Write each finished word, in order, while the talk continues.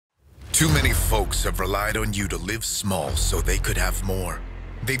Too many folks have relied on you to live small so they could have more.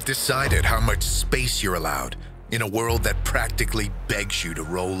 They've decided how much space you're allowed in a world that practically begs you to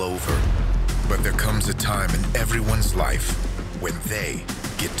roll over. But there comes a time in everyone's life when they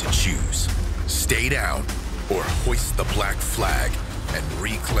get to choose. Stay down or hoist the black flag and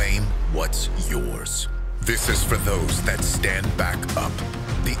reclaim what's yours. This is for those that stand back up,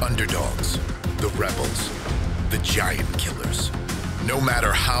 the underdogs, the rebels, the giant killers. No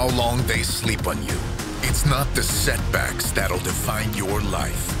matter how long they sleep on you, it's not the setbacks that'll define your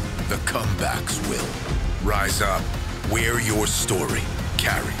life. The comebacks will. Rise up, wear your story,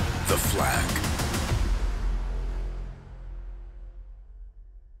 carry the flag.